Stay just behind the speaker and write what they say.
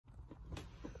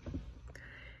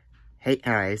Hey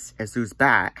guys, it's who's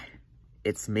back.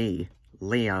 It's me,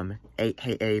 Liam,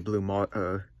 aka Blue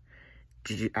Martyr.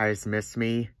 Did you guys miss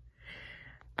me?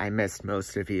 I missed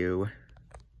most of you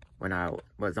when I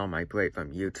was on my break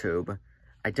from YouTube.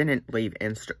 I didn't leave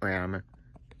Instagram,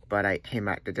 but I came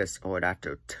back to Discord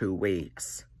after 2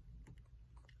 weeks.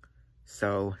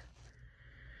 So,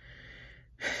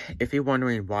 if you're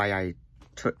wondering why I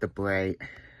took the break,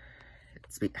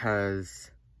 it's because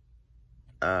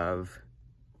of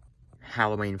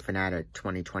Halloween Fanatic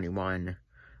 2021,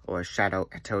 or Shadow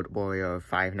Toad Warrior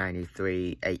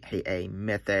 593, aka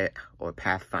Mythic, or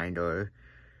Pathfinder.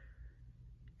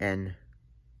 And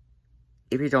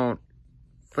if you don't,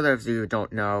 for those of you who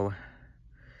don't know,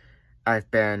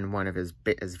 I've been one of his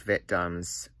biggest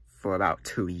victims for about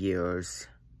 2 years.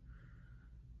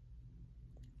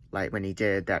 Like when he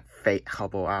did that fake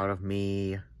couple out of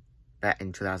me back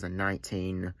in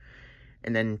 2019.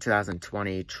 And then in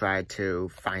 2020, tried to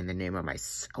find the name of my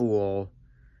school.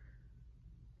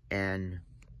 And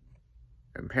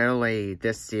apparently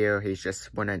this year, he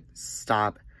just wouldn't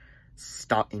stop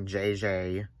stalking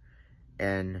JJ.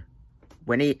 And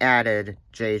when he added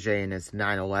JJ in his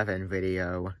 9/11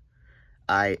 video,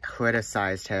 I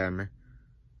criticized him.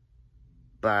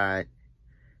 But,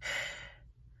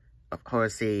 of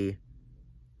course, he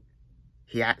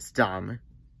acts dumb,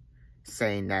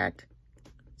 saying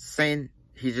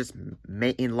he's just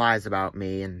making lies about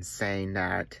me and saying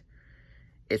that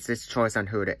it's his choice on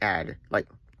who to add. Like,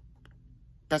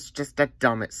 that's just a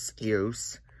dumb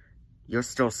excuse. You're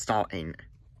still stalking.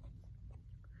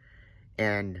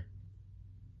 And,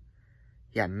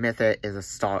 yeah, Mythic is a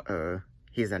stalker.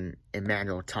 He's an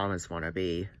Emmanuel Thomas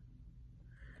wannabe.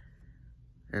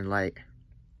 And, like,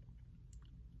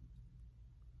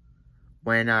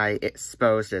 when I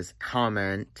exposed his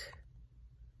comment,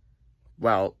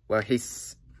 Well, he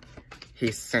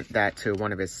sent that to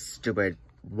one of his stupid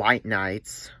white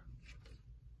knights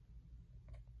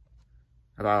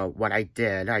about what I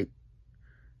did. I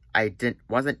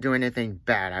wasn't doing anything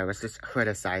bad. I was just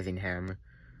criticizing him,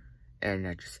 and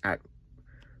I got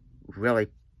really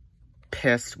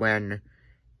pissed when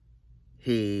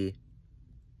he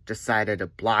decided to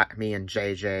block me and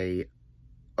JJ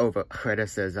over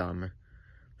criticism.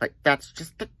 Like, that's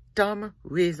just a dumb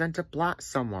reason to block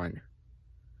someone.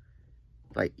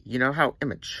 Like, you know how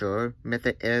immature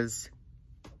Mythic is?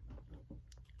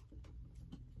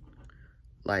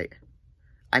 Like,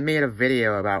 I made a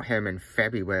video about him in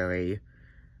February,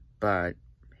 but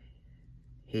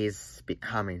he's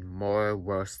becoming more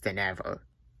worse than ever.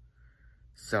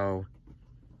 So,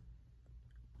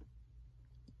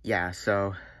 yeah,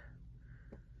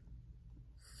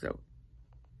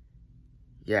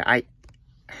 yeah,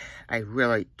 I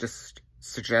really just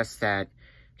suggest that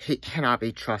he cannot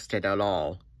be trusted at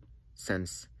all,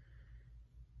 since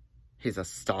he's a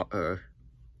stalker.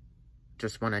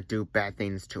 Just want to do bad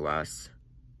things to us.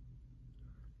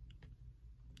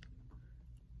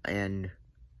 And,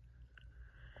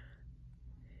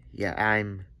 yeah,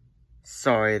 I'm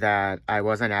sorry that I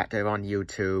wasn't active on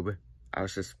YouTube. I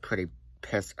was just pretty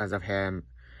pissed because of him.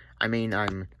 I mean,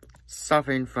 I'm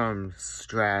suffering from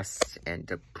stress and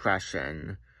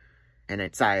depression and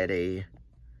anxiety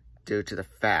due to the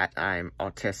fact I'm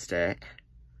autistic.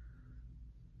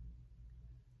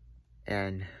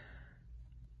 And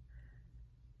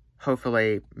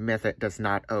hopefully Mythic does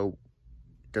not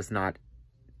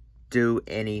do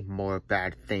any more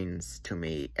bad things to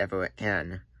me ever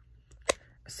again.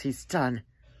 As he's done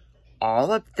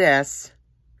all of this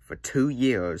for 2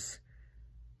 years,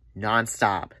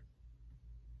 non-stop.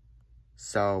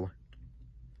 So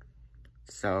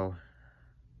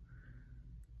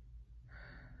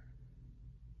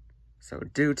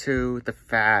due to the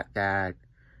fact that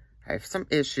I have some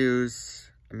issues,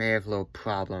 I may have little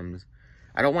problems.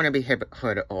 I don't want to be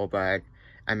hypocritical, but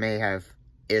I may have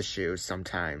issues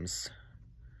sometimes.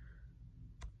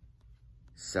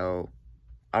 So,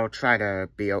 I'll try to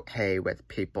be okay with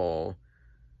people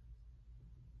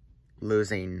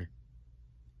losing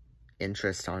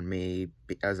interest on me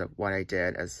because of what I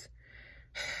did, as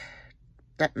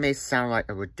that may sound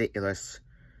ridiculous,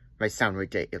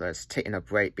 taking a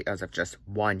break because of just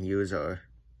one user.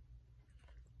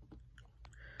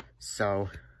 So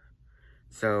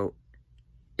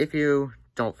if you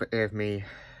don't forgive me,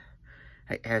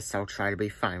 I guess I'll try to be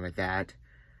fine with that.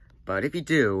 But if you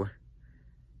do,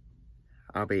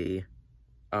 I'll be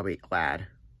glad.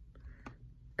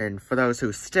 And for those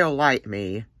who still like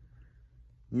me,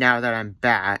 now that I'm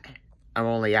back, I'll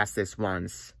only ask this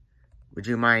once. Would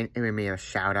you mind giving me a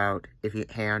shout out if you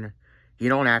can? You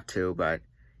don't have to, but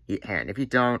you can. If you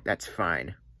don't, that's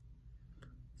fine.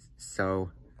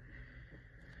 So,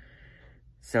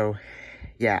 So,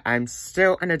 yeah, I'm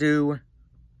still gonna do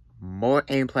more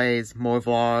gameplays, more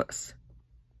vlogs,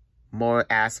 more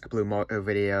Ask Blue Moto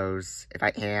videos if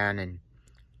I can, and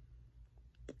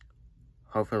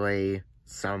hopefully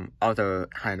some other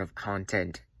kind of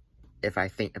content if I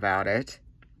think about it.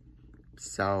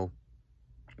 So,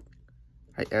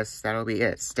 I guess that'll be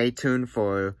it. Stay tuned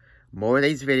for more of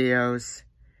these videos,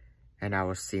 and I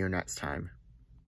will see you next time.